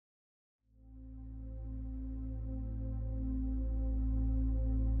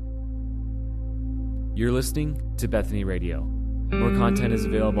You're listening to Bethany Radio. More content is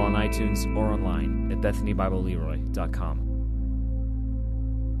available on iTunes or online at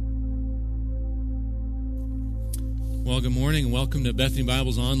BethanyBibleLeroy.com. Well, good morning and welcome to Bethany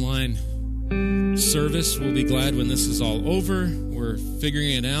Bible's online service. We'll be glad when this is all over. We're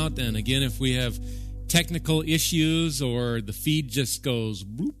figuring it out. And again, if we have technical issues or the feed just goes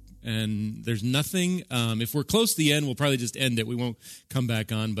boop and there's nothing, if we're close to the end, we'll probably just end it. We won't come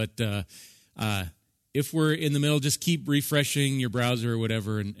back on. But if we're in the middle, just keep refreshing your browser or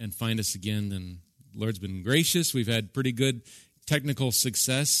whatever and find us again. And the Lord's been gracious. We've had pretty good technical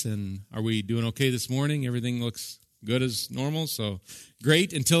success. And are we doing okay this morning? Everything looks good as normal, so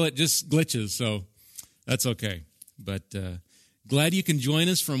great until it just glitches, so that's okay. But glad you can join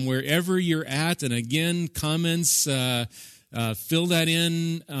us from wherever you're at, and again, comments, fill that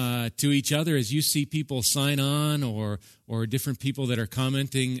in to each other as you see people sign on or different people that are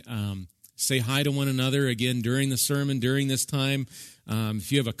commenting. Say hi to one another again during the sermon, during this time.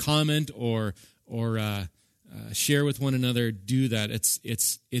 If you have a comment or share with one another, do that.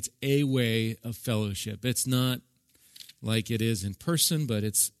 It's a way of fellowship. It's not like it is in person, but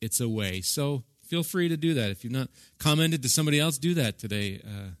it's a way. So feel free to do that. If you've not commented to somebody else, do that today.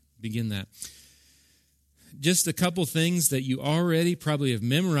 Begin that. Just a couple things that you already probably have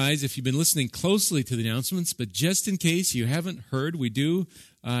memorized if you've been listening closely to the announcements, but just in case you haven't heard, we do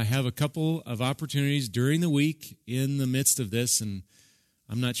have a couple of opportunities during the week in the midst of this, and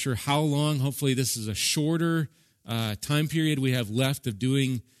I'm not sure how long. Hopefully this is a shorter time period we have left of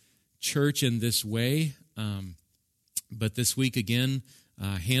doing church in this way. But this week, again,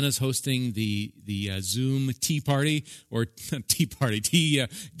 Hannah's hosting the Zoom tea party, or tea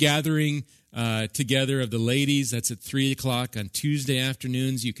gathering together of the ladies. That's at 3 o'clock on Tuesday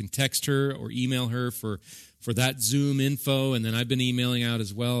afternoons. You can text her or email her for that Zoom info. And then I've been emailing out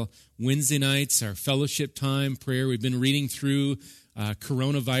as well. Wednesday nights, our fellowship time, prayer. We've been reading through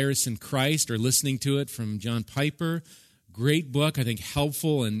Coronavirus in Christ, or listening to it from John Piper. Great book, I think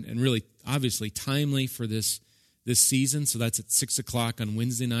helpful and really obviously timely for this season. So that's at 6 o'clock on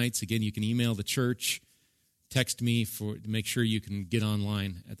Wednesday nights. Again, you can email the church, text me to make sure you can get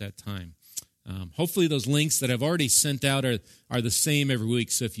online at that time. Hopefully those links that I've already sent out are the same every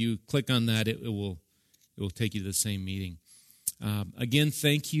week. So if you click on that, it will take you to the same meeting. Again,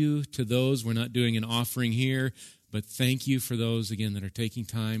 thank you to those. We're not doing an offering here, but thank you for those, again, that are taking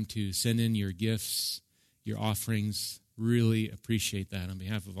time to send in your gifts, your offerings. Really appreciate that on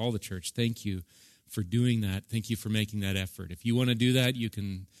behalf of all the church. Thank you for doing that. Thank you for making that effort. If you want to do that, you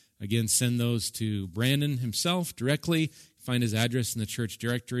can, again, send those to Brandon himself directly. Find his address in the church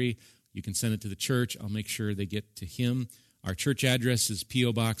directory. You can send it to the church. I'll make sure they get to him. Our church address is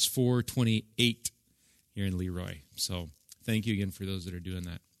P.O. Box 428 here in Leroy. So thank you again for those that are doing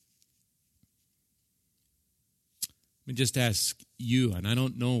that. Let me just ask you, and I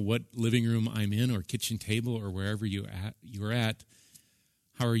don't know what living room I'm in or kitchen table or wherever you're at,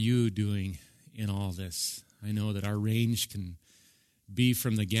 how are you doing in all this? I know that our range can be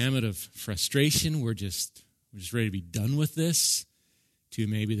from the gamut of frustration, we're just ready to be done with this, to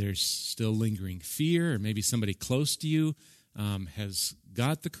maybe there's still lingering fear, or maybe somebody close to you has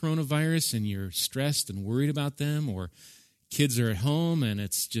got the coronavirus and you're stressed and worried about them, or kids are at home and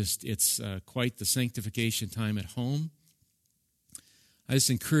it's quite the sanctification time at home. I just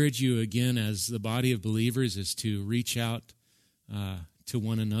encourage you again, as the body of believers, is to reach out to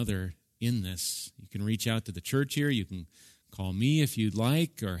one another in this. You can reach out to the church here. You can call me if you'd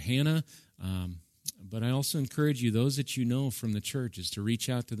like, or Hannah. But I also encourage you, those that you know from the church, is to reach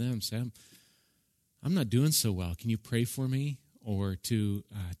out to them. Say, I'm not doing so well. Can you pray for me? Or to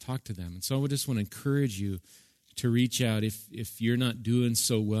talk to them. And so I just want to encourage you to reach out. If you're not doing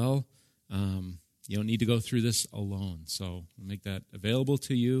so well, you don't need to go through this alone. So I'll make that available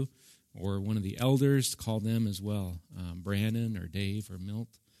to you, or one of the elders, call them as well, Brandon or Dave or Milt.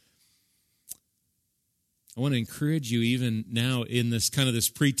 I want to encourage you even now in this kind of this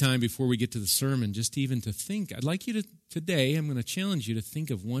pre-time before we get to the sermon, just even to think. I'd like you to, today, I'm going to challenge you to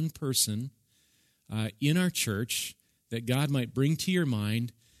think of one person in our church that God might bring to your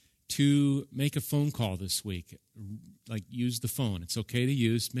mind to make a phone call this week. Like, use the phone. It's okay to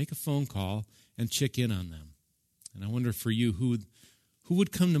use. Make a phone call and check in on them. And I wonder for you, who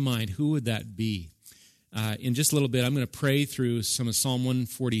would come to mind? Who would that be? In just a little bit, I'm going to pray through some of Psalm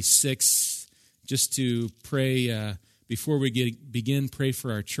 146, just to pray before we begin, pray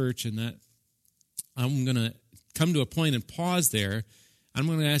for our church, and that I'm going to come to a point and pause there I'm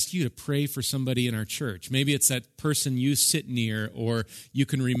going to ask you to pray for somebody in our church. Maybe it's that person you sit near, or you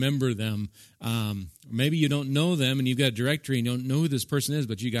can remember them. Maybe you don't know them and you've got a directory and you don't know who this person is,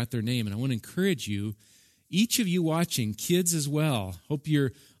 but you got their name. And I want to encourage you, each of you watching, kids as well, hope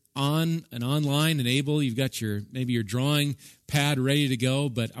you're on and online and able. You've got maybe your drawing pad ready to go,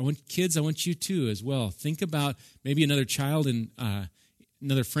 but I want you too as well. Think about maybe another child and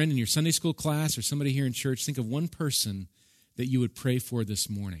another friend in your Sunday school class or somebody here in church. Think of one person that you would pray for this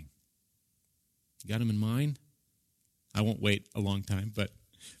morning. You got them in mind? I won't wait a long time, but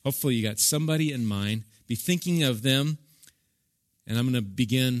hopefully you got somebody in mind. Be thinking of them, and I'm going to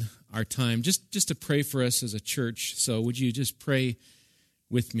begin our time just to pray for us as a church. So would you just pray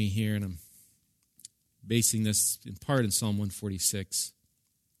with me here? And I'm basing this in part in Psalm 146.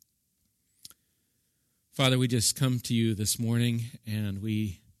 Father, we just come to you this morning, and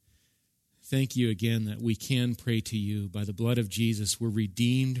we thank you again that we can pray to you. By the blood of Jesus, we're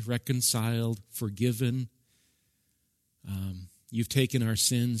redeemed, reconciled, forgiven. You've taken our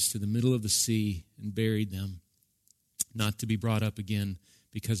sins to the middle of the sea and buried them, not to be brought up again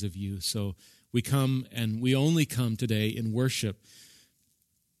because of you. So we come, and we only come today in worship,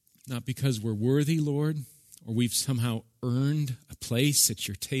 not because we're worthy, Lord, or we've somehow earned a place at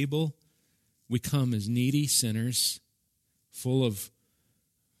your table. We come as needy sinners, full of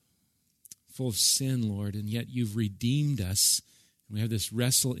sin, Lord, and yet you've redeemed us. And we have this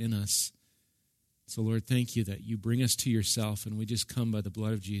wrestle in us. So, Lord, thank you that you bring us to yourself, and we just come by the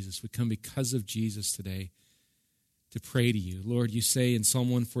blood of Jesus. We come because of Jesus today to pray to you. Lord, you say in Psalm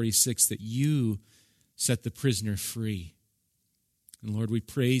 146 that you set the prisoner free. And Lord, we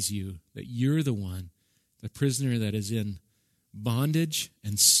praise you that you're the one, the prisoner that is in bondage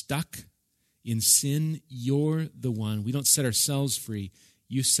and stuck in sin. You're the one. We don't set ourselves free.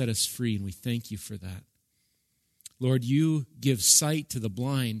 You set us free, and we thank you for that. Lord, you give sight to the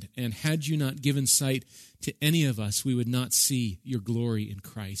blind, and had you not given sight to any of us, we would not see your glory in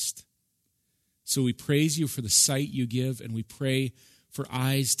Christ. So we praise you for the sight you give, and we pray for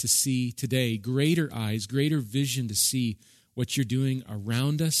eyes to see today, greater eyes, greater vision to see what you're doing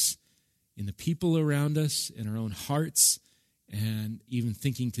around us, in the people around us, in our own hearts, and even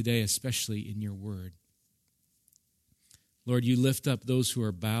thinking today, especially in your word. Lord, you lift up those who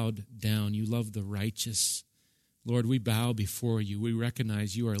are bowed down. You love the righteous. Lord, we bow before you. We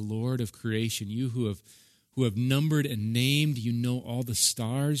recognize you are Lord of creation. You who have numbered and named. You know all the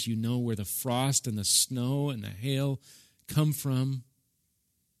stars. You know where the frost and the snow and the hail come from.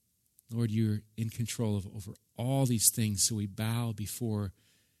 Lord, you're in control of over all these things, so we bow before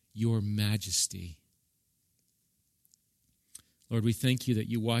your majesty. Lord, we thank you that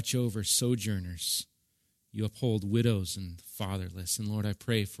you watch over sojourners. You uphold widows and fatherless. And Lord, I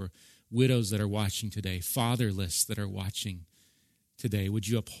pray for widows that are watching today, fatherless that are watching today. Would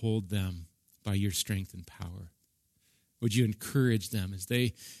you uphold them by your strength and power? Would you encourage them as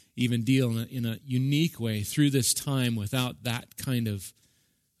they even deal in a unique way through this time without that kind of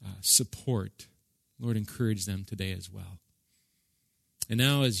support? Lord, encourage them today as well. And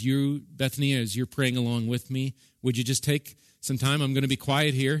now as you, Bethany, as you're praying along with me, would you just take some time? I'm going to be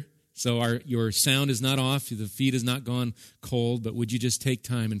quiet here, so your sound is not off, the feed has not gone cold, but would you just take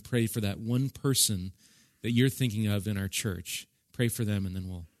time and pray for that one person that you're thinking of in our church? Pray for them, and then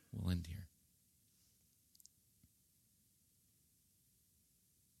we'll end here.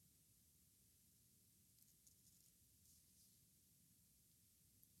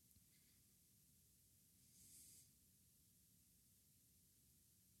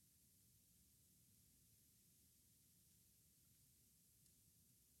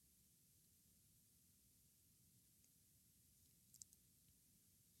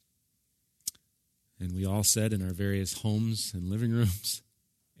 And we all said in our various homes and living rooms,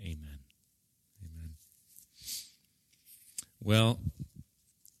 amen. Amen. Well,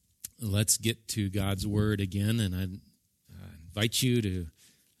 let's get to God's word again, and I invite you to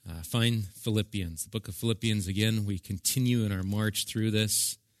find Philippians, the book of Philippians again. We continue in our march through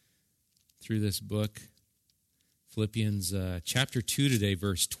this book. Philippians chapter 2 today,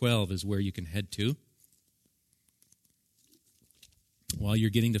 verse 12 is where you can head to. While you're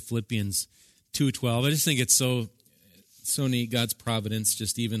getting to Philippians 2:12. I just think it's so neat, God's providence,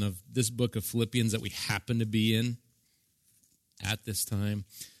 just even of this book of Philippians that we happen to be in at this time.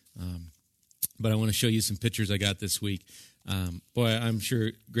 But I want to show you some pictures I got this week. Boy, I'm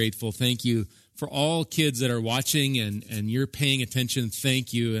sure grateful. Thank you for all kids that are watching and you're paying attention.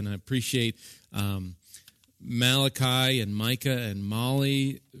 Thank you, and I appreciate Malachi and Micah and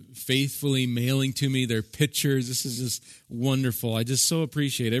Molly faithfully mailing to me their pictures. This is just wonderful. I just so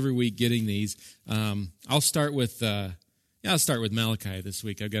appreciate every week getting these. I'll start with Yeah, I'll start with Malachi this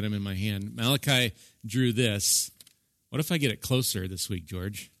week. I've got him in my hand. Malachi drew this. What if I get it closer this week,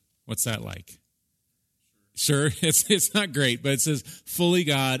 George? What's that like? Sure, it's not great, but it says fully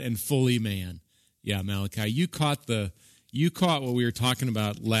God and fully man. Yeah, Malachi, you caught what we were talking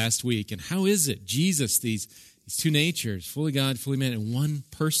about last week. And how is it? Jesus, these two natures, fully God, fully man, in one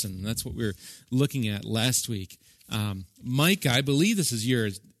person. And that's what we were looking at last week. Micah, I believe this is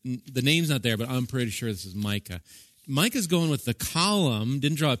yours. The name's not there, but I'm pretty sure this is Micah. Micah's going with the column.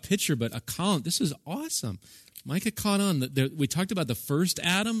 Didn't draw a picture, but a column. This is awesome. Micah caught on. We talked about the first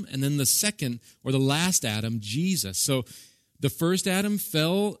Adam and then the second, or the last Adam, Jesus. So the first Adam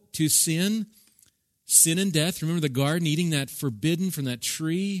fell to sin and death. Remember the garden, eating that forbidden from that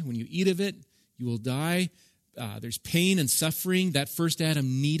tree. When you eat of it, you will die. There's pain and suffering. That first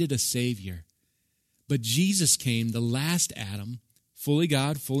Adam needed a Savior. But Jesus came, the last Adam, fully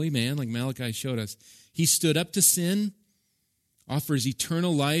God, fully man, like Malachi showed us. He stood up to sin, offers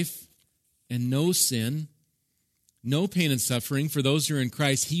eternal life and no sin, no pain and suffering for those who are in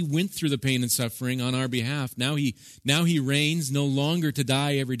Christ. He went through the pain and suffering on our behalf. Now he reigns, no longer to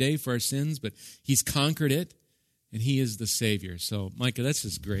die every day for our sins, but he's conquered it, and he is the Savior. So, Micah, that's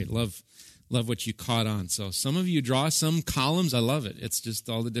just great. Love what you caught on. So some of you draw some columns. I love it. It's just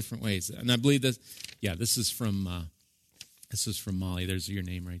all the different ways. And I believe that, this is from Molly. There's your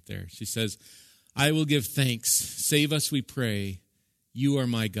name right there. She says, I will give thanks. Save us, we pray. You are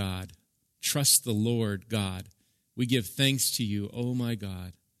my God. Trust the Lord God. We give thanks to you, oh my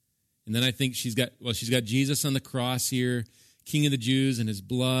God. And then I think she's got Jesus on the cross here, King of the Jews and his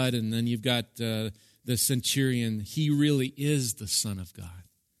blood. And then you've got the centurion. He really is the Son of God.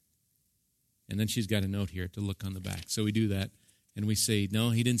 And then she's got a note here to look on the back. So we do that, and we say,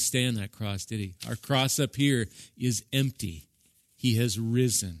 no, he didn't stay on that cross, did he? Our cross up here is empty. He has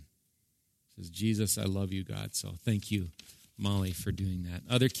risen. It says, Jesus, I love you, God. So thank you, Molly, for doing that.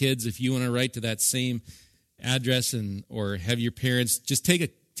 Other kids, if you want to write to that same address or have your parents, just take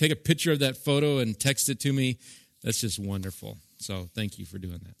a picture of that photo and text it to me. That's just wonderful. So thank you for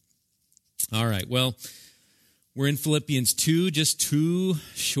doing that. All right, well, we're in Philippians 2, just two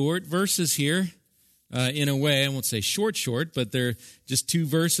short verses here. In a way, I won't say short, but they're just two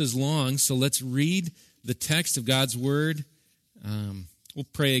verses long. So let's read the text of God's Word. We'll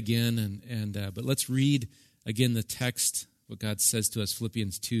pray again, but let's read again the text, what God says to us,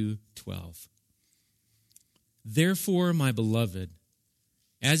 Philippians 2:12. Therefore, my beloved,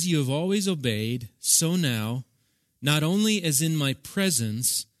 as you have always obeyed, so now, not only as in my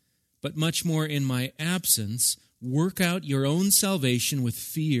presence, but much more in my absence, work out your own salvation with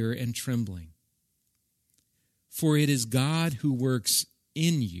fear and trembling. For it is God who works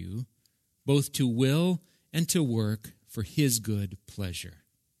in you, both to will and to work for his good pleasure.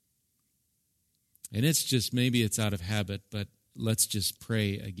 And it's just, maybe it's out of habit, but let's just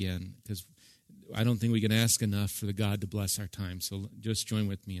pray again, because I don't think we can ask enough for the God to bless our time. So just join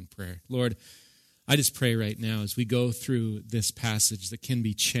with me in prayer. Lord, I just pray right now as we go through this passage that can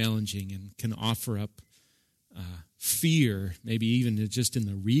be challenging and can offer up fear, maybe even just in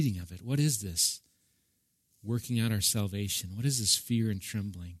the reading of it. What is this? Working out our salvation. What is this fear and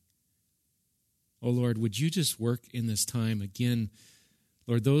trembling? Oh, Lord, would you just work in this time again?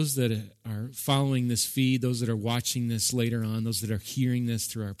 Lord, those that are following this feed, those that are watching this later on, those that are hearing this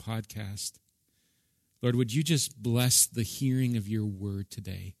through our podcast, Lord, would you just bless the hearing of your word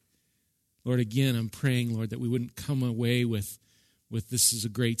today? Lord, again, I'm praying, Lord, that we wouldn't come away with this is a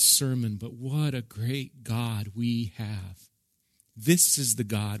great sermon, but what a great God we have. This is the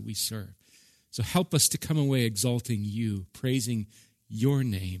God we serve. So help us to come away exalting you, praising your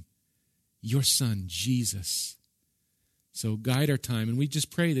name, your Son, Jesus. So guide our time, and we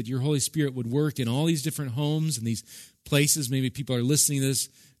just pray that your Holy Spirit would work in all these different homes and these places. Maybe people are listening to this,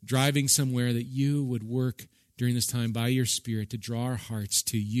 driving somewhere, that you would work during this time by your Spirit to draw our hearts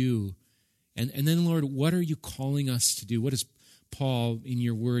to you. And then, Lord, what are you calling us to do? What is Paul in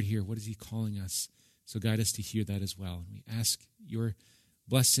your word here? What is he calling us? So guide us to hear that as well. And we ask your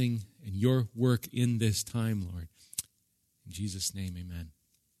blessing and your work in this time, Lord. In Jesus' name, amen.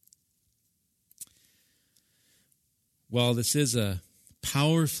 Well, this is a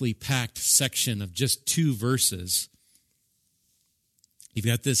powerfully packed section of just two verses. You've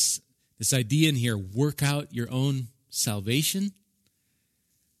got this idea in here, work out your own salvation.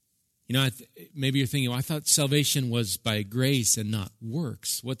 You know, maybe you're thinking, well, I thought salvation was by grace and not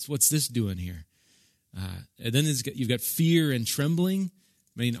works. What's this doing here? And then you've got fear and trembling.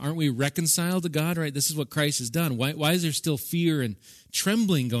 I mean, aren't we reconciled to God, right? This is what Christ has done. Why is there still fear and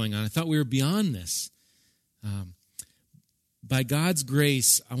trembling going on? I thought we were beyond this. By God's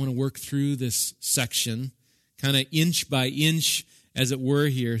grace, I want to work through this section, kind of inch by inch, as it were,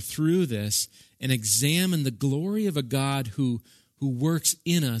 here through this and examine the glory of a God who works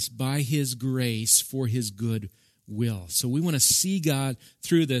in us by his grace for his good will. So we want to see God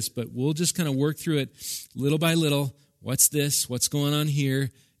through this, but we'll just kind of work through it little by little. What's this? What's going on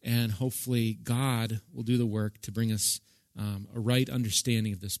here? And hopefully God will do the work to bring us a right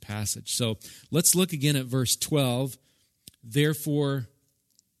understanding of this passage. So let's look again at verse 12. Therefore,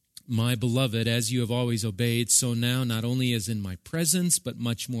 my beloved, as you have always obeyed, so now, not only as in my presence, but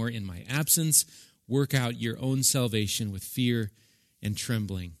much more in my absence, work out your own salvation with fear and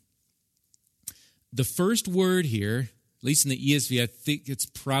trembling. The first word here, at least in the ESV, I think it's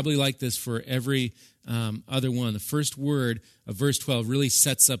probably like this for every other one. The first word of verse 12 really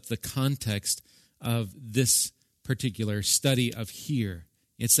sets up the context of this particular study of here.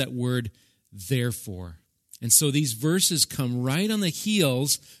 It's that word, therefore. And so these verses come right on the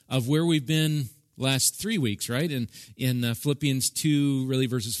heels of where we've been last 3 weeks, right? In Philippians 2, really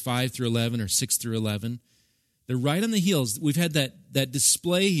verses 5 through 11 or 6 through 11. They're right on the heels. We've had that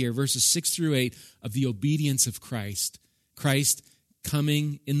display here, verses 6 through 8, of the obedience of Christ. Christ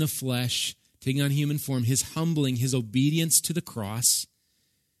coming in the flesh, taking on human form, his humbling, his obedience to the cross,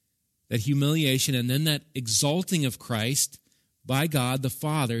 that humiliation, and then that exalting of Christ by God the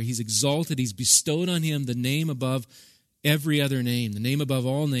Father. He's exalted, he's bestowed on him the name above every other name, the name above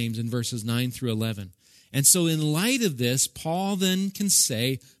all names in verses 9 through 11. And so in light of this, Paul then can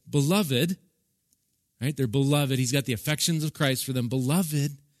say, beloved, right? They're beloved. He's got the affections of Christ for them.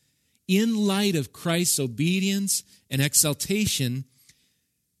 Beloved, in light of Christ's obedience and exaltation,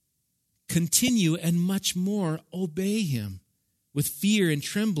 continue and much more obey him with fear and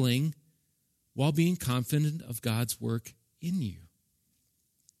trembling while being confident of God's work in you.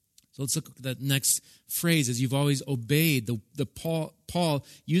 So let's look at that next phrase, as you've always obeyed. Paul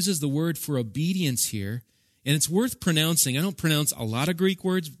uses the word for obedience here, and it's worth pronouncing. I don't pronounce a lot of Greek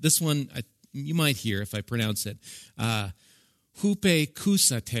words. This one, you might hear if I pronounce it.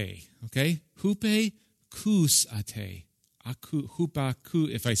 Hupekusate, okay? Hupekusate. Hupaku,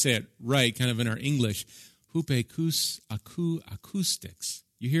 if I say it right, kind of in our English. Acoustics.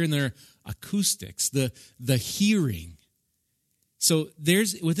 You hear in there acoustics, the hearing. So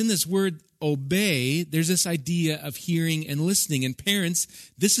there's, within this word obey, there's this idea of hearing and listening. And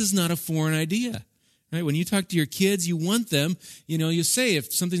parents, this is not a foreign idea. Right? When you talk to your kids, you want them, you say,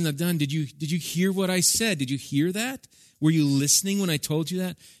 if something's not done, did you hear what I said? Did you hear that? Were you listening when I told you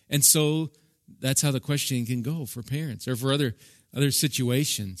that? And so that's how the questioning can go for parents or for other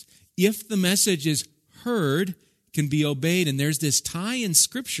situations. If the message is heard, can be obeyed, and there's this tie in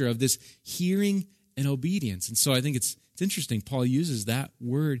Scripture of this hearing and obedience. And so I think it's interesting. Paul uses that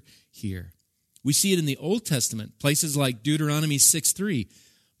word here. We see it in the Old Testament, places like Deuteronomy 6:3.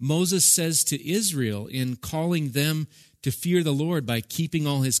 Moses says to Israel in calling them to fear the Lord by keeping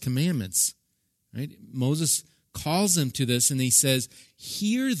all his commandments. Right? Moses calls them to this, and he says,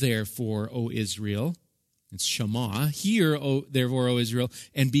 hear therefore, O Israel, it's Shema, hear therefore, O Israel,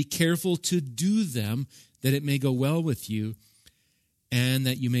 and be careful to do them, that it may go well with you, and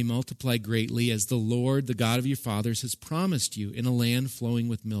that you may multiply greatly, as the Lord, the God of your fathers, has promised you, in a land flowing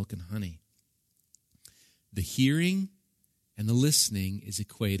with milk and honey. The hearing and the listening is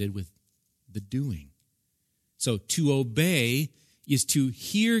equated with the doing. So to obey is to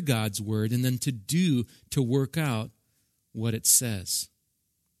hear God's word and then to do, to work out what it says.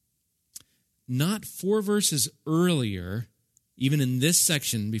 Not 4 verses earlier, even in this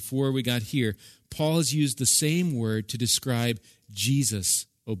section before we got here, Paul has used the same word to describe Jesus'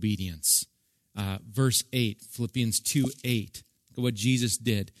 obedience. Verse 8, Philippians 2:8. Look at what Jesus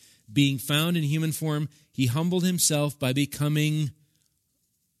did. Being found in human form, he humbled himself by becoming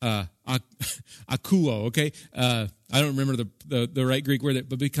akuo, okay? I don't remember the right Greek word,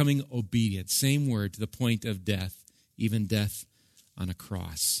 but becoming obedient. Same word, to the point of death, even death on a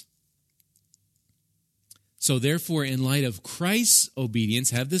cross. So therefore, in light of Christ's obedience,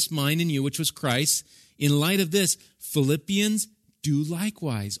 have this mind in you, which was Christ. In light of this, Philippians, do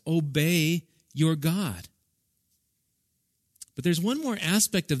likewise. Obey your God. But there's one more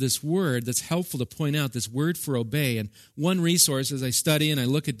aspect of this word that's helpful to point out, this word for obey. And one resource, as I study and I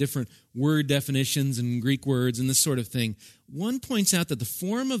look at different word definitions and Greek words and this sort of thing, one points out that the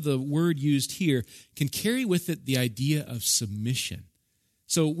form of the word used here can carry with it the idea of submission.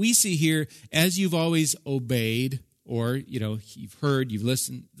 So we see here, as you've always obeyed, or, you've heard, you've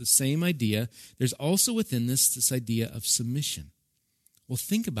listened, the same idea. There's also within this idea of submission. Well,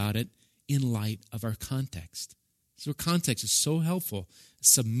 think about it in light of our context. So context is so helpful.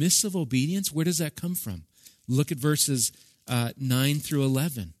 Submissive obedience, where does that come from? Look at verses 9 through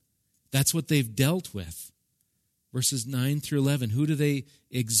 11. That's what they've dealt with. Verses 9 through 11, who do they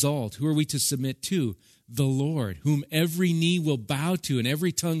exalt? Who are we to submit to? The Lord, whom every knee will bow to and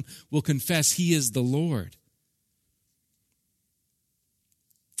every tongue will confess He is the Lord.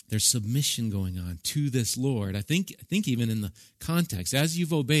 There's submission going on to this Lord. I think even in the context, as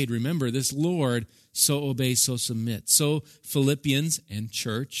you've obeyed, remember this Lord, so obey, so submit. So Philippians and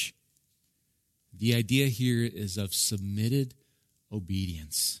church, the idea here is of submitted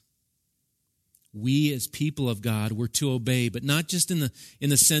obedience. We as people of God, we're to obey, but not just in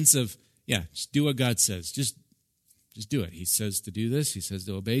the sense of, just do what God says. Just do it. He says to do this. He says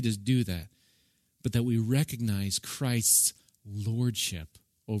to obey. Just do that. But that we recognize Christ's lordship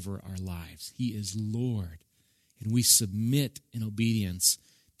over our lives. He is Lord, and we submit in obedience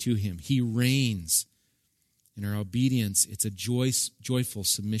to Him. He reigns. In our obedience, it's a joyful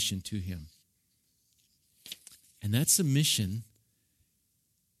submission to Him. And that submission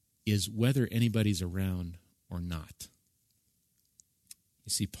is whether anybody's around or not. You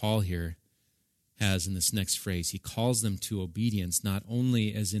see, Paul here has in this next phrase, he calls them to obedience, not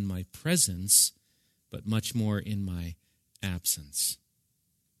only as in my presence, but much more in my absence.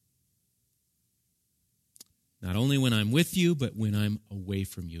 Not only when I'm with you, but when I'm away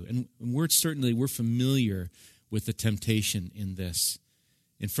from you. And we're familiar with the temptation in this.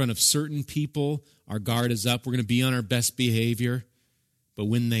 In front of certain people, our guard is up. We're going to be on our best behavior. But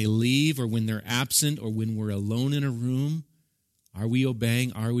when they leave or when they're absent or when we're alone in a room, are we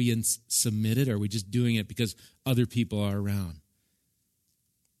obeying? Are we submitted? Or are we just doing it because other people are around?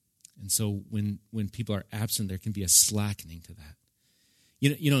 And so when people are absent, there can be a slackening to that.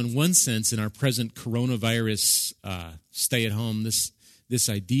 You know, in one sense, in our present coronavirus stay-at-home, this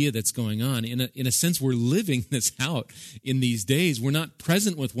idea that's going on, in a sense, we're living this out in these days. We're not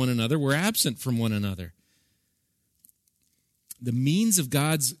present with one another. We're absent from one another. The means of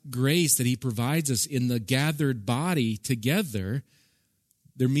God's grace that He provides us in the gathered body together,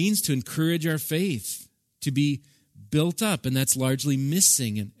 they're means to encourage our faith, to be built up, and that's largely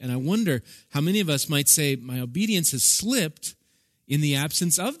missing. And I wonder how many of us might say, my obedience has slipped in the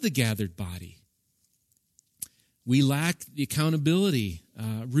absence of the gathered body. We lack the accountability,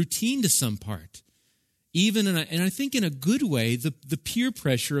 routine to some part. Even, and I think in a good way, the peer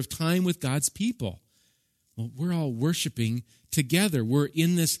pressure of time with God's people. Well, we're all worshiping together. We're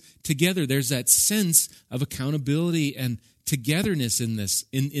in this together. There's that sense of accountability and togetherness in this.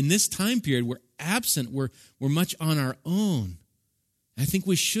 In this time period, we're absent. We're much on our own. I think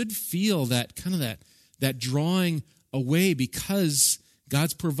we should feel that kind of that drawing away because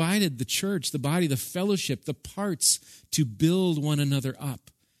God's provided the church, the body, the fellowship, the parts to build one another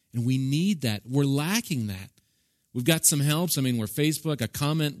up. And we need that. We're lacking that. We've got some helps. I mean, we're Facebook. A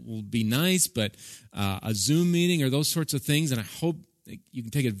comment will be nice, but a Zoom meeting or those sorts of things, and I hope you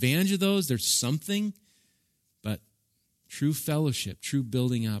can take advantage of those. There's something, but true fellowship, true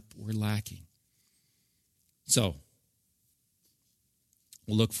building up, we're lacking. So,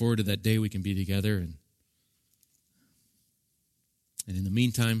 we'll look forward to that day we can be together, and in the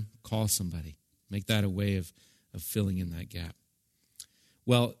meantime, call somebody. Make that a way of filling in that gap.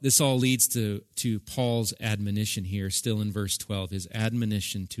 Well, this all leads to Paul's admonition here, still in verse 12, his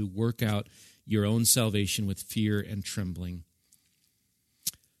admonition to work out your own salvation with fear and trembling.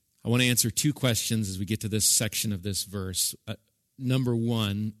 I want to answer two questions as we get to this section of this verse. Number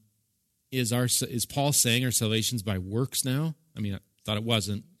one, is Paul saying our salvation's by works now? I mean, I thought it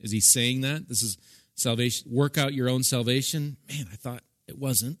wasn't. Is he saying that? This is salvation, work out your own salvation? Man, I thought it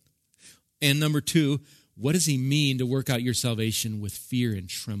wasn't. And number two, what does he mean to work out your salvation with fear and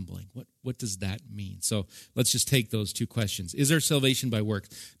trembling? What does that mean? So let's just take those two questions. Is our salvation by works?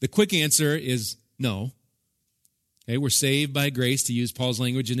 The quick answer is no. Okay, we're saved by grace, to use Paul's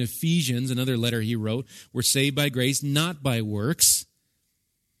language in Ephesians, another letter he wrote. We're saved by grace, not by works.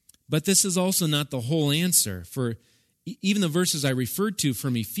 But this is also not the whole answer. For even the verses I referred to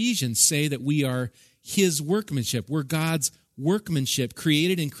from Ephesians say that we are His workmanship. We're God's workmanship,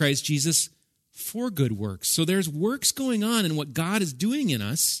 created in Christ Jesus for good works. So there's works going on in what God is doing in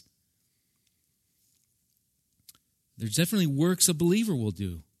us. There's definitely works a believer will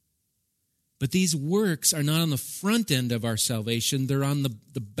do. But these works are not on the front end of our salvation. They're on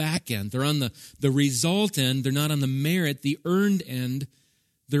the back end. They're on the result end. They're not on the merit, the earned end.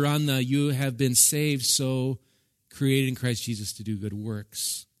 They're on the you have been saved, so created in Christ Jesus to do good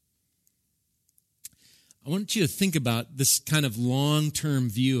works. I want you to think about this kind of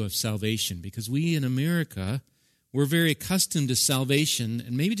long-term view of salvation, because we in America, we're very accustomed to salvation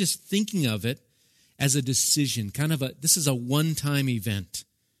and maybe just thinking of it as a decision, this is a one-time event.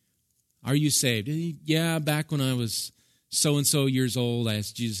 Are you saved? Yeah, back when I was so-and-so years old, I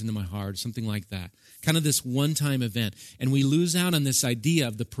asked Jesus into my heart, something like that. kind of this one-time event. And we lose out on this idea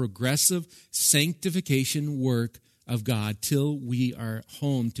of the progressive sanctification work of God till we are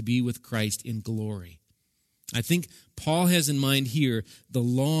home to be with Christ in glory. I think Paul has in mind here the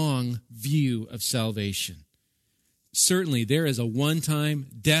long view of salvation. Certainly, there is a one-time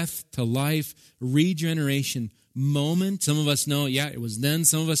death to life, regeneration moment. Some of us know, it was then.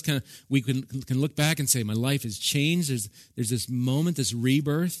 Some of us we can look back and say, my life has changed. There's this moment, this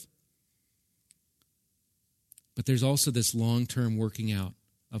rebirth. But there's also this long-term working out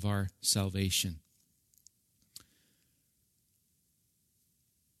of our salvation.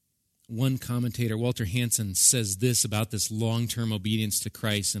 One commentator, Walter Hansen, says this about this long-term obedience to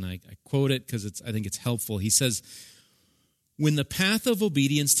Christ, and I quote it because I think it's helpful. He says, when the path of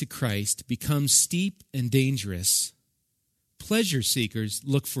obedience to Christ becomes steep and dangerous, pleasure seekers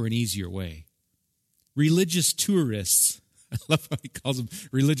look for an easier way. Religious tourists, I love how he calls them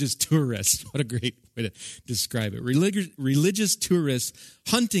religious tourists. What a great way to describe it. Religious tourists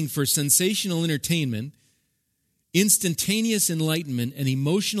hunting for sensational entertainment, instantaneous enlightenment, and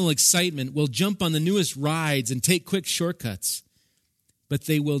emotional excitement will jump on the newest rides and take quick shortcuts. But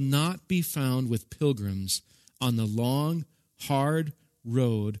they will not be found with pilgrims on the long, hard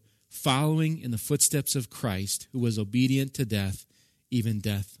road following in the footsteps of Christ, who was obedient to death, even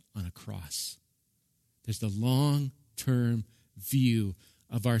death on a cross. There's the long-term view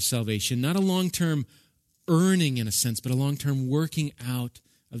of our salvation. Not a long-term earning in a sense, but a long-term working out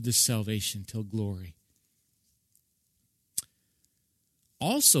of this salvation till glory.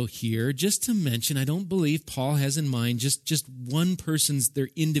 Also here, just to mention, I don't believe Paul has in mind just one person's, their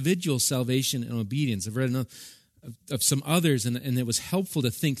individual salvation and obedience. I've read enough of some others, and it was helpful to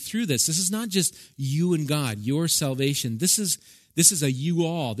think through this. This is not just you and God, your salvation. This is a you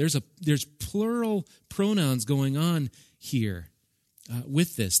all. There's plural pronouns going on here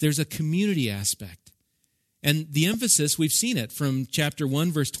with this. There's a community aspect. And the emphasis, we've seen it from chapter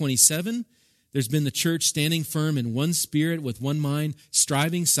 1, verse 27. There's been the church standing firm in one spirit with one mind,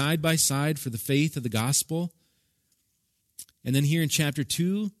 striving side by side for the faith of the gospel. And then here in chapter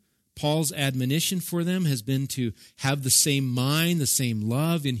 2, Paul's admonition for them has been to have the same mind, the same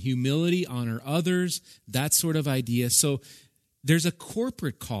love, in humility, honor others, that sort of idea. So there's a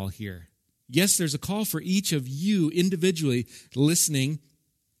corporate call here. Yes, there's a call for each of you individually listening,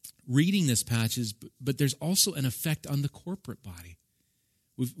 reading this passage, but there's also an effect on the corporate body.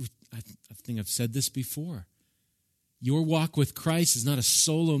 I think I've said this before. Your walk with Christ is not a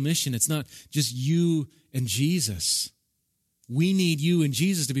solo mission. It's not just you and Jesus. We need you and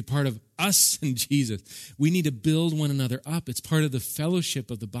Jesus to be part of us and Jesus. We need to build one another up. It's part of the fellowship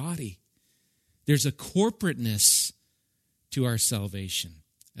of the body. There's a corporateness to our salvation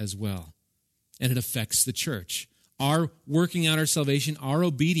as well, and it affects the church. Our working out our salvation, our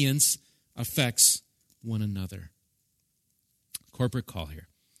obedience affects one another. Corporate call here.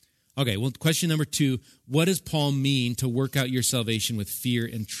 Okay, well, question number 2, what does Paul mean to work out your salvation with fear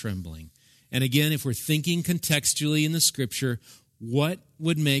and trembling? And again, if we're thinking contextually in the Scripture, what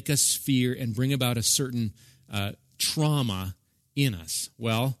would make us fear and bring about a certain trauma in us?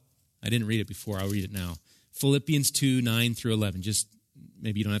 Well, I didn't read it before. I'll read it now. Philippians 2, 9 through 11. Just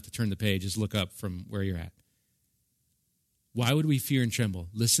maybe you don't have to turn the page. Just look up from where you're at. Why would we fear and tremble?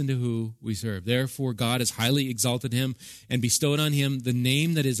 Listen to who we serve. Therefore, God has highly exalted him and bestowed on him the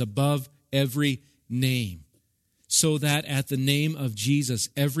name that is above every name, so that at the name of Jesus,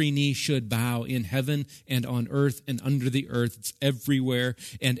 every knee should bow in heaven and on earth and under the earth. It's everywhere.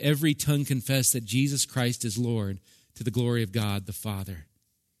 And every tongue confess that Jesus Christ is Lord, to the glory of God the Father.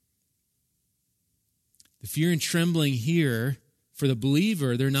 The fear and trembling here for the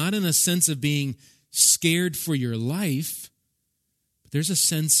believer, they're not in a sense of being scared for your life, but there's a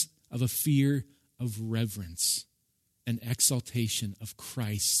sense of a fear of reverence and exaltation of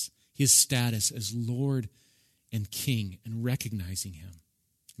Christ, his status as Lord and King, and recognizing him.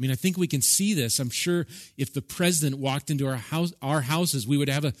 I mean, I think we can see this. I'm sure if the president walked into our houses, we would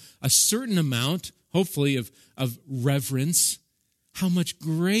have a certain amount, hopefully, of reverence. How much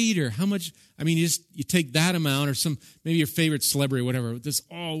greater, you take that amount, or maybe your favorite celebrity, whatever, this,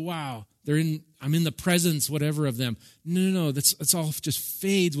 oh, wow, I'm in the presence, whatever, of them. No, that's all just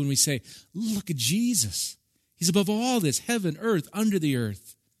fades when we say, look at Jesus. He's above all this, heaven, earth, under the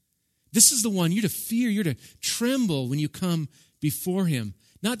earth. This is the one you're to fear, you're to tremble when you come before him.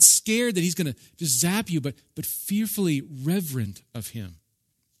 Not scared that he's going to just zap you, but fearfully reverent of him.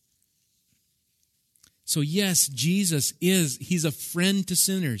 So yes, Jesus he's a friend to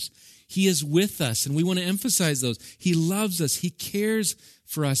sinners. He is with us, and we want to emphasize those. He loves us. He cares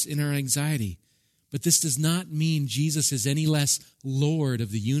for us in our anxiety. But this does not mean Jesus is any less Lord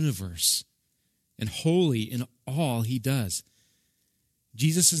of the universe and holy in all he does.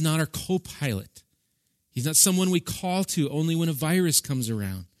 Jesus is not our co-pilot. He's not someone we call to only when a virus comes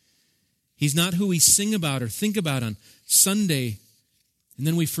around. He's not who we sing about or think about on Sunday, and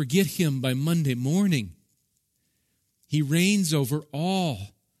then we forget him by Monday morning. He reigns over all.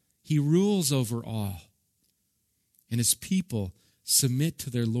 He rules over all. And his people submit to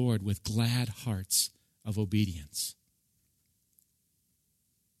their Lord with glad hearts of obedience.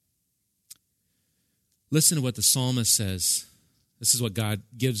 Listen to what the psalmist says. This is what God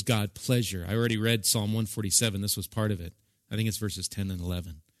gives God pleasure. I already read Psalm 147. This was part of it. I think it's verses 10 and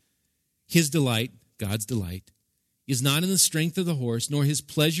 11. His delight, God's delight, is not in the strength of the horse, nor his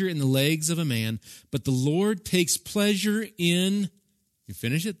pleasure in the legs of a man, but the Lord takes pleasure in, you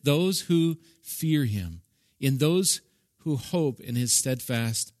finish it, those who fear him, in those who hope in his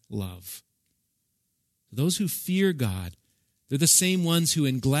steadfast love. Those who fear God, they're the same ones who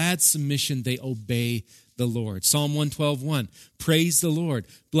in glad submission they obey the Lord. Psalm 112:1, praise the Lord.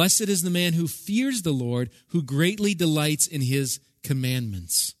 Blessed is the man who fears the Lord, who greatly delights in his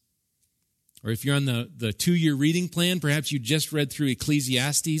commandments. Or if you're on the 2-year reading plan, perhaps you just read through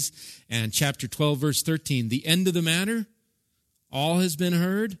Ecclesiastes and chapter 12, verse 13. The end of the matter, all has been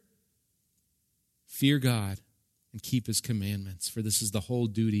heard. Fear God and keep his commandments, for this is the whole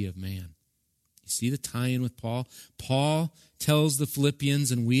duty of man. You see the tie-in with Paul? Paul tells the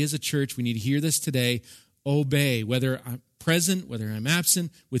Philippians, and we as a church, we need to hear this today, obey, whether I'm present, whether I'm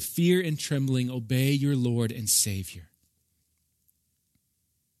absent, with fear and trembling, obey your Lord and Savior.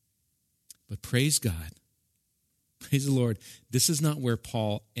 But praise God, praise the Lord, this is not where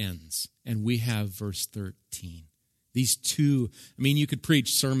Paul ends, and we have verse 13. These two, I mean, you could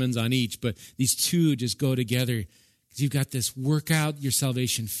preach sermons on each, but these two just go together. Because you've got this, work out your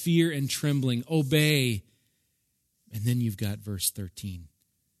salvation, fear and trembling, obey. And then you've got verse 13.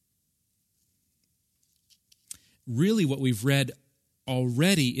 Really what we've read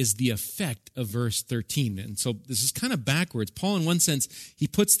already is the effect of verse 13. And so this is kind of backwards. Paul, in one sense, he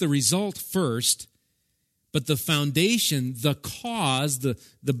puts the result first, but the foundation, the cause,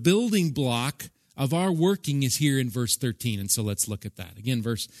 the building block of our working is here in verse 13. And so let's look at that. Again,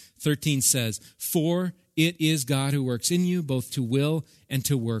 verse 13 says, for it is God who works in you, both to will and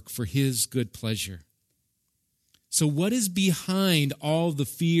to work for his good pleasure. So what is behind all the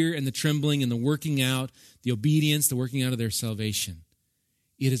fear and the trembling and the working out, the obedience, the working out of their salvation?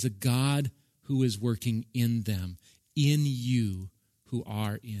 It is a God who is working in them, in you who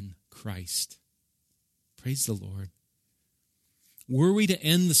are in Christ. Praise the Lord. Were we to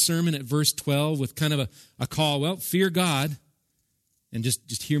end the sermon at verse 12 with kind of a call, well, fear God, and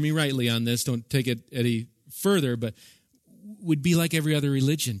just hear me rightly on this, don't take it any further, but would be like every other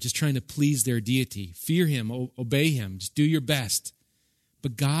religion, just trying to please their deity. Fear him, obey him, just do your best.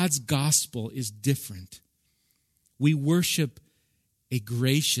 But God's gospel is different. We worship a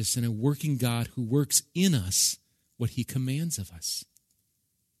gracious and a working God who works in us what he commands of us.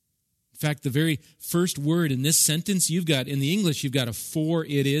 In fact, the very first word in this sentence you've got, in the English, you've got a for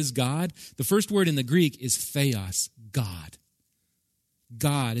it is God. The first word in the Greek is theos, God.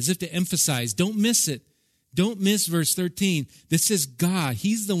 God, as if to emphasize, don't miss it. Don't miss verse 13. This is God.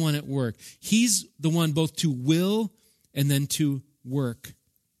 He's the one at work. He's the one both to will and then to work.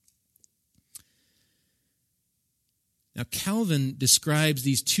 Now, Calvin describes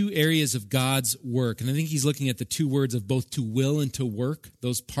these two areas of God's work, and I think he's looking at the two words of both to will and to work,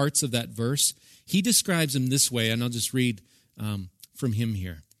 those parts of that verse. He describes them this way, and I'll just read from him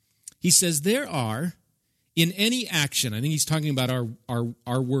here. He says, there are, in any action, I think he's talking about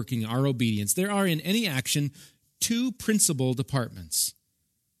our working, our obedience, there are in any action two principal departments: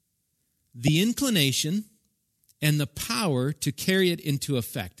 the inclination and the power to carry it into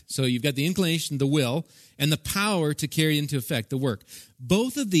effect. So you've got the inclination, the will, and the power to carry into effect, the work.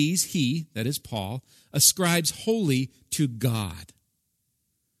 Both of these he, that is Paul, ascribes wholly to God.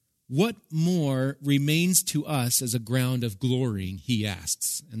 What more remains to us as a ground of glorying, he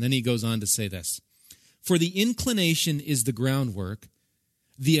asks. And then he goes on to say this. For the inclination is the groundwork,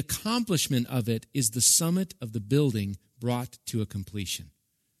 the accomplishment of it is the summit of the building brought to a completion.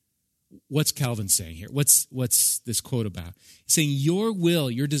 What's Calvin saying here? What's this quote about? He's saying your will,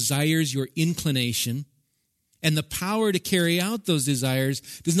 your desires, your inclination, and the power to carry out those desires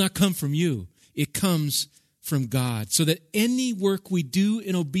does not come from you. It comes from God. So that any work we do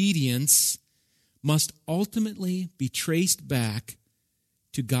in obedience must ultimately be traced back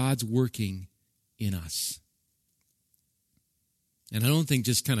to God's working in us. And I don't think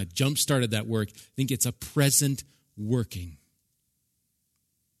just kind of jump-started that work. I think it's a present working.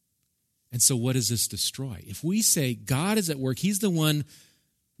 And so what does this destroy? If we say God is at work, he's the one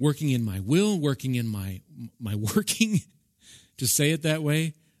working in my will, working in my working, to say it that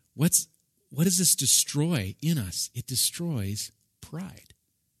way. What does this destroy in us? It destroys pride.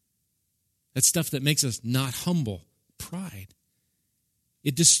 That stuff that makes us not humble, pride.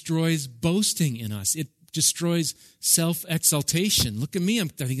 It destroys boasting in us. It destroys self-exaltation. Look at me. I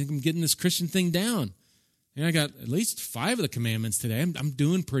think I'm getting this Christian thing down. And I got at least 5 of the commandments today. I'm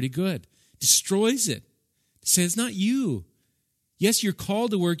doing pretty good. Destroys it. Say it's not you. Yes, you're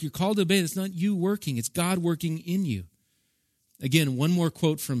called to work. You're called to obey. It's not you working. It's God working in you. Again, one more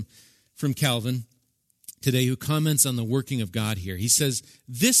quote from Calvin today, who comments on the working of God here. He says,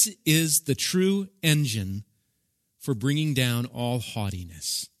 "This is the true engine for bringing down all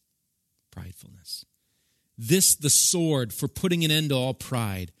haughtiness, pridefulness. This the sword for putting an end to all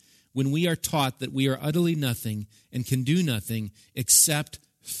pride, when we are taught that we are utterly nothing and can do nothing except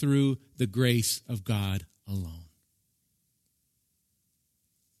through the grace of God alone."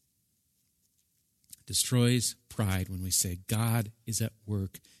 It destroys pride when we say God is at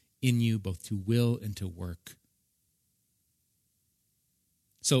work in you, both to will and to work.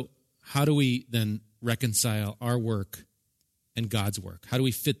 So how do we then reconcile our work and God's work? How do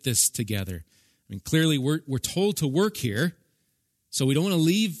we fit this together? I mean, clearly we're told to work here, so we don't want to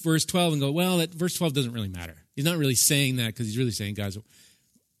leave verse 12 and go, well, that verse 12 doesn't really matter. He's not really saying that, because he's really saying, guys,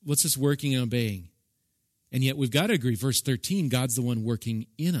 what's this working and obeying? And yet we've got to agree, verse 13, God's the one working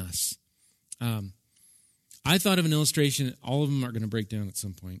in us. I thought of an illustration. All of them are going to break down at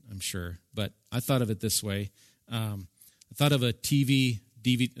some point, I'm sure. But I thought of it this way. I thought of a DVD.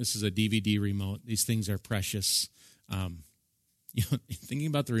 This is a DVD remote. These things are precious. Thinking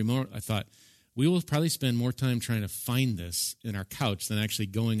about the remote, I thought, we will probably spend more time trying to find this in our couch than actually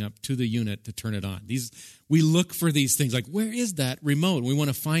going up to the unit to turn it on. We look for these things, like, where is that remote? We want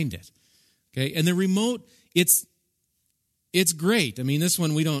to find it. Okay, and the remote, it's great. I mean, this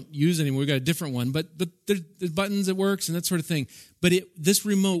one we don't use anymore. We've got a different one, but there's buttons, it works, and that sort of thing. But this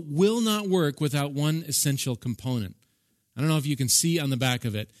remote will not work without one essential component. I don't know if you can see on the back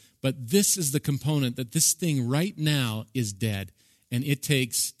of it, but this is the component that this thing right now is dead, and it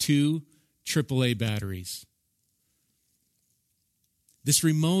takes 2 AAA batteries. This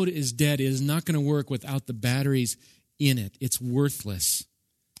remote is dead. It is not going to work without the batteries in it. It's worthless.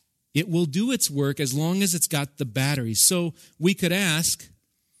 It will do its work as long as it's got the batteries. So we could ask,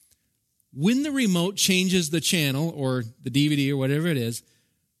 when the remote changes the channel or the DVD or whatever it is,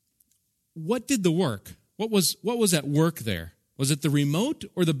 what did the work? What was at work there? Was it the remote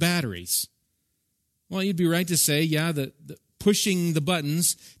or the batteries? Well, you'd be right to say, yeah, the pushing the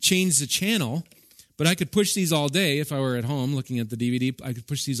buttons changed the channel, but I could push these all day. If I were at home looking at the DVD, I could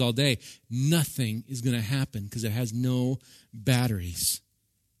push these all day. Nothing is going to happen because it has no batteries.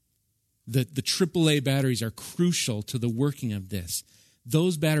 The AAA batteries are crucial to the working of this.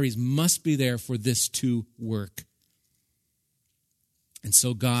 Those batteries must be there for this to work. And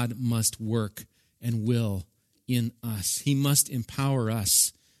so God must work and will in us. He must empower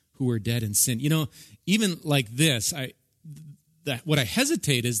us who are dead in sin. Even like this, what I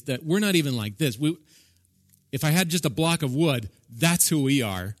hesitate is that we're not even like this. If I had just a block of wood, that's who we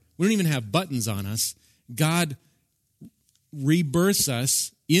are. We don't even have buttons on us. God rebirths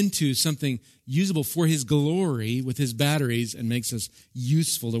us into something usable for His glory with His batteries and makes us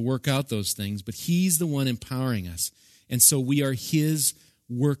useful to work out those things. But He's the one empowering us. And so we are His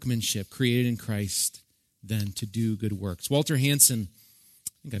workmanship, created in Christ, then to do good works. Walter Hansen, I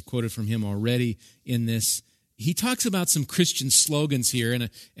think I've quoted from him already in this. He talks about some Christian slogans here,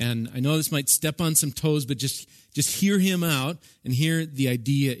 and I know this might step on some toes, but just hear him out and hear the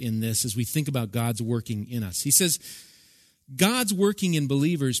idea in this as we think about God's working in us. He says, God's working in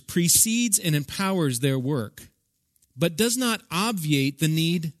believers precedes and empowers their work, but does not obviate the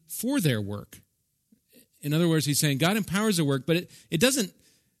need for their work. In other words, he's saying God empowers their work, but it doesn't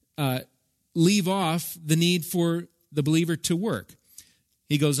leave off the need for the believer to work.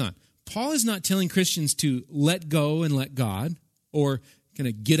 He goes on. Paul is not telling Christians to let go and let God, or kind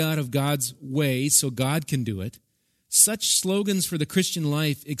of get out of God's way so God can do it. Such slogans for the Christian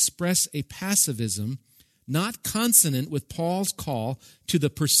life express a passivism not consonant with Paul's call to the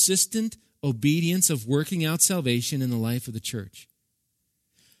persistent obedience of working out salvation in the life of the church.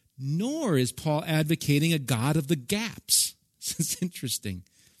 Nor is Paul advocating a God of the gaps. This is interesting.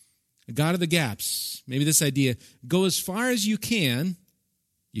 A God of the gaps. Maybe this idea, go as far as you can.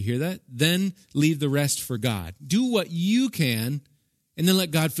 You hear that? Then leave the rest for God. Do what you can, and then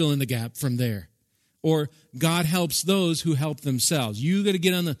let God fill in the gap from there. Or God helps those who help themselves. You got to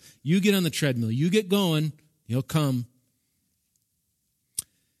get on the treadmill. You get going, He'll come.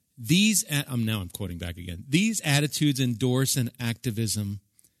 Now I'm quoting back again. These attitudes endorse an activism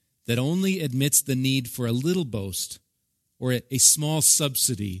that only admits the need for a little boast or a small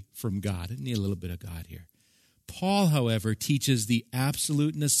subsidy from God. I need a little bit of God here. Paul, however, teaches the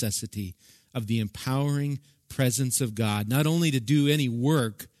absolute necessity of the empowering presence of God, not only to do any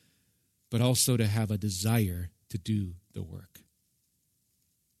work, but also to have a desire to do the work.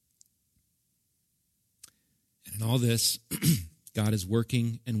 And in all this, God is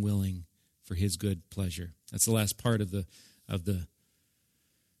working and willing for his good pleasure. That's the last part of the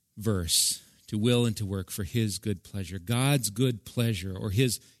verse. To will and to work for his good pleasure. God's good pleasure or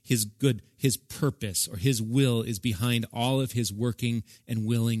his purpose or his will is behind all of his working and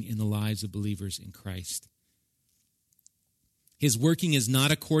willing in the lives of believers in Christ. His working is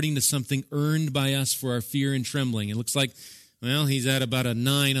not according to something earned by us for our fear and trembling. It looks like, well, he's at about a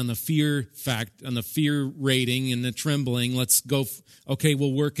 9 on the fear rating and the trembling. Let's go. Okay,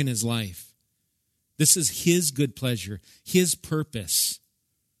 we'll work in his life. This is his good pleasure, his purpose.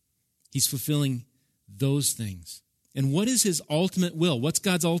 He's fulfilling those things. And what is his ultimate will? What's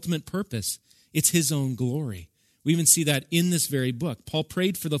God's ultimate purpose? It's his own glory. We even see that in this very book. Paul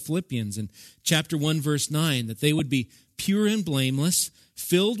prayed for the Philippians in chapter 1, verse 9, that they would be pure and blameless,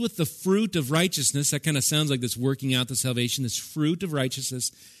 filled with the fruit of righteousness. That kind of sounds like this working out the salvation, this fruit of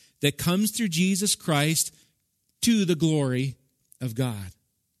righteousness that comes through Jesus Christ to the glory of God.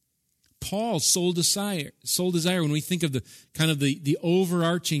 Paul's sole desire, when we think of the kind of the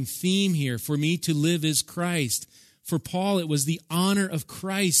overarching theme here, for me to live is Christ. For Paul, it was the honor of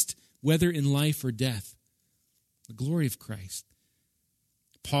Christ, whether in life or death. The glory of Christ.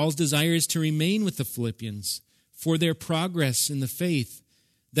 Paul's desire is to remain with the Philippians for their progress in the faith,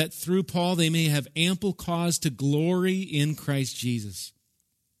 that through Paul they may have ample cause to glory in Christ Jesus.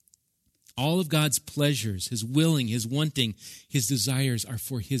 All of God's pleasures, his willing, his wanting, his desires are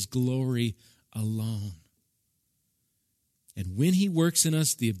for his glory alone. And when he works in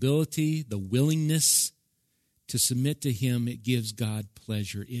us the ability, the willingness to submit to him, it gives God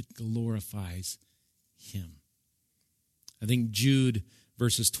pleasure. It glorifies him. I think Jude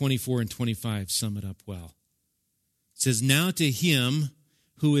verses 24 and 25 sum it up well. It says, "Now to him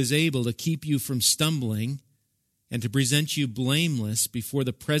who is able to keep you from stumbling and to present you blameless before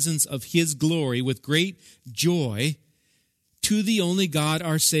the presence of his glory with great joy, to the only God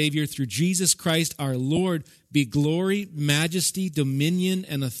our Savior, through Jesus Christ our Lord, be glory, majesty, dominion,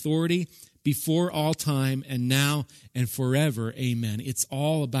 and authority before all time and now and forever. Amen." It's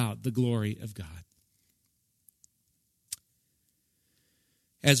all about the glory of God.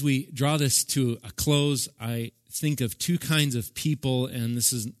 As we draw this to a close, I think of two kinds of people, and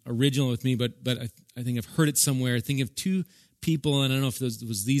this is original with me, but I think I've heard it somewhere. I think of two people, and I don't know if it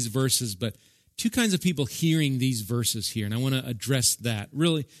was these verses, but two kinds of people hearing these verses here, and I want to address that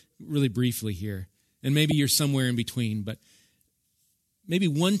really, really briefly here. And maybe you're somewhere in between, but maybe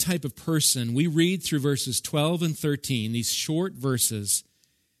one type of person, we read through verses 12 and 13, these short verses,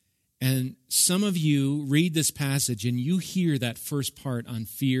 and some of you read this passage and you hear that first part on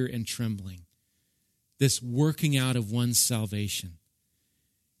fear and trembling, this working out of one's salvation.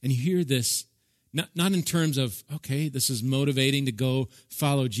 And you hear this, not in terms of, okay, this is motivating to go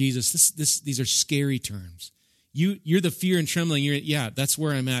follow Jesus. These are scary terms. You're the fear and trembling. Yeah, that's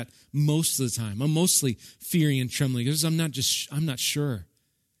where I'm at most of the time. I'm mostly fearing and trembling because I'm not sure.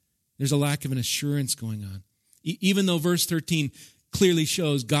 There's a lack of an assurance going on. Even though verse 13 clearly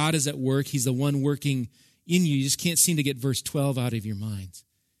shows God is at work, he's the one working in you. You just can't seem to get verse 12 out of your minds.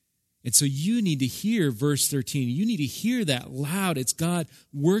 And so you need to hear verse 13. You need to hear that loud. It's God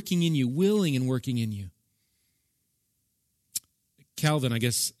working in you, willing and working in you. Calvin, I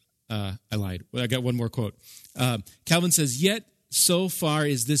guess I lied. I got one more quote. Calvin says, "Yet so far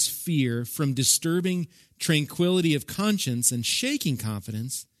is this fear from disturbing tranquility of conscience and shaking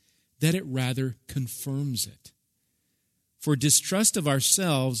confidence that it rather confirms it. For distrust of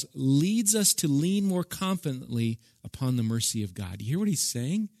ourselves leads us to lean more confidently upon the mercy of God." You hear what he's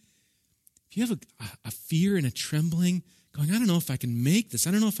saying? If you have a fear and a trembling, going, I don't know if I can make this,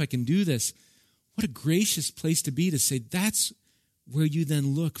 I don't know if I can do this, what a gracious place to be to say, that's where you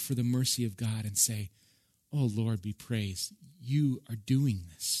then look for the mercy of God and say, oh Lord, be praised. You are doing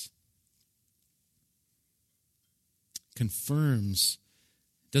this. Confirms,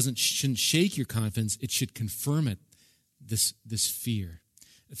 shouldn't shake your confidence, it should confirm it, this fear.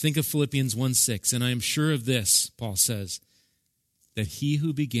 Think of Philippians 1:6, "And I am sure of this," Paul says, "that he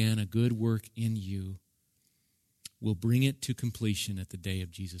who began a good work in you will bring it to completion at the day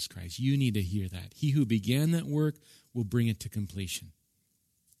of Jesus Christ." You need to hear that. He who began that work will bring it to completion.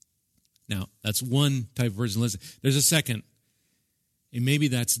 Now, that's one type of person. Listen, there's a second. And maybe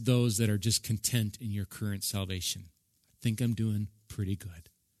that's those that are just content in your current salvation. I think I'm doing pretty good.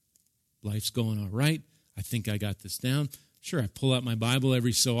 Life's going all right. I think I got this down. Sure, I pull out my Bible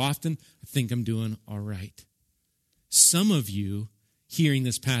every so often. I think I'm doing all right. Some of you, hearing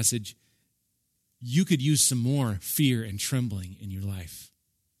this passage, you could use some more fear and trembling in your life.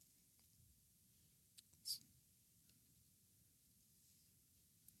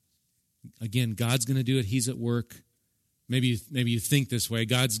 Again, God's going to do it. He's at work. Maybe you think this way.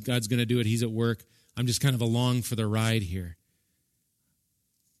 God's going to do it. He's at work. I'm just kind of along for the ride here.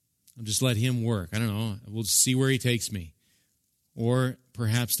 I'll just let him work. I don't know. We'll see where he takes me. Or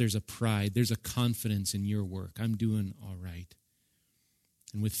perhaps there's a pride. There's a confidence in your work. I'm doing all right.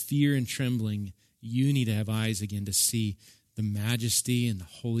 And with fear and trembling, you need to have eyes again to see the majesty and the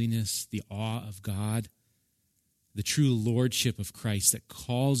holiness, the awe of God, the true lordship of Christ that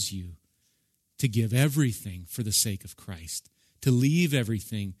calls you to give everything for the sake of Christ, to leave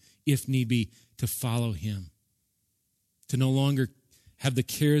everything, if need be, to follow him, to no longer have the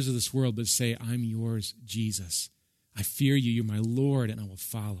cares of this world, but say, I'm yours, Jesus. I fear you. You're my Lord, and I will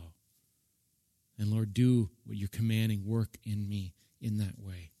follow. And Lord, do what you're commanding. Work in me in that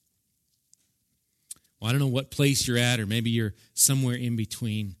way. Well, I don't know what place you're at, or maybe you're somewhere in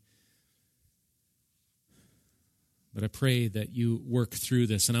between. But I pray that you work through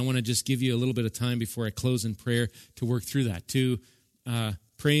this. And I want to just give you a little bit of time before I close in prayer to work through that, to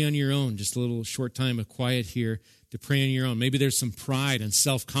pray on your own, just a little short time of quiet here to pray on your own. Maybe there's some pride and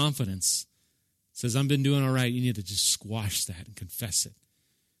self-confidence. It says, I've been doing all right. You need to just squash that and confess it.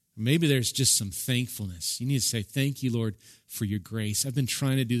 Maybe there's just some thankfulness. You need to say, thank you, Lord, for your grace. I've been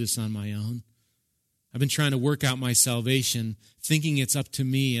trying to do this on my own. I've been trying to work out my salvation, thinking it's up to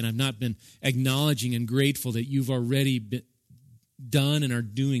me, and I've not been acknowledging and grateful that you've already been done and are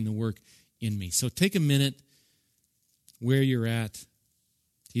doing the work in me. So take a minute where you're at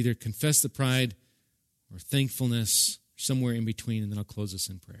to either confess the pride or thankfulness, somewhere in between, and then I'll close us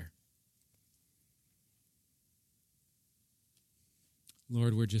in prayer.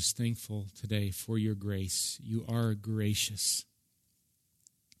 Lord, we're just thankful today for your grace. You are gracious.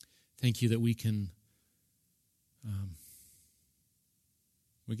 Thank you that we can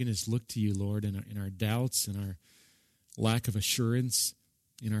just look to you, Lord, in our doubts and our lack of assurance,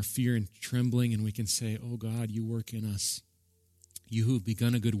 in our fear and trembling, and we can say, oh God, you work in us. You who have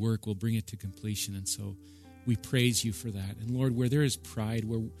begun a good work will bring it to completion, and so we praise you for that. And Lord, where there is pride,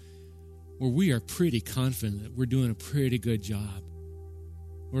 where we are pretty confident that we're doing a pretty good job,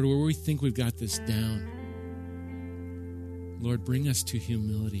 Lord, where we think we've got this down, Lord, bring us to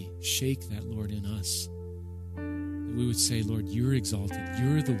humility. Shake that, Lord, in us. That we would say, Lord, you're exalted.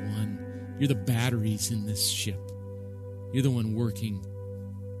 You're the one. You're the batteries in this ship. You're the one working.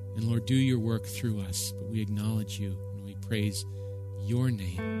 And Lord, do your work through us. But we acknowledge you and we praise your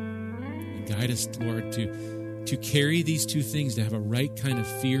name. And guide us, Lord, to carry these two things, to have a right kind of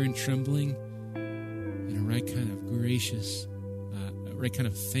fear and trembling and a right kind of right kind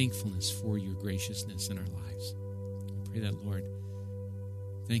of thankfulness for your graciousness in our lives. I pray that, Lord,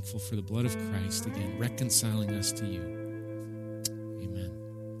 thankful for the blood of Christ, again, reconciling us to you. Amen.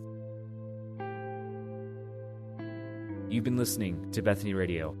 You've been listening to Bethany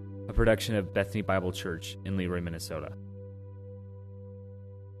Radio, a production of Bethany Bible Church in Leroy, Minnesota.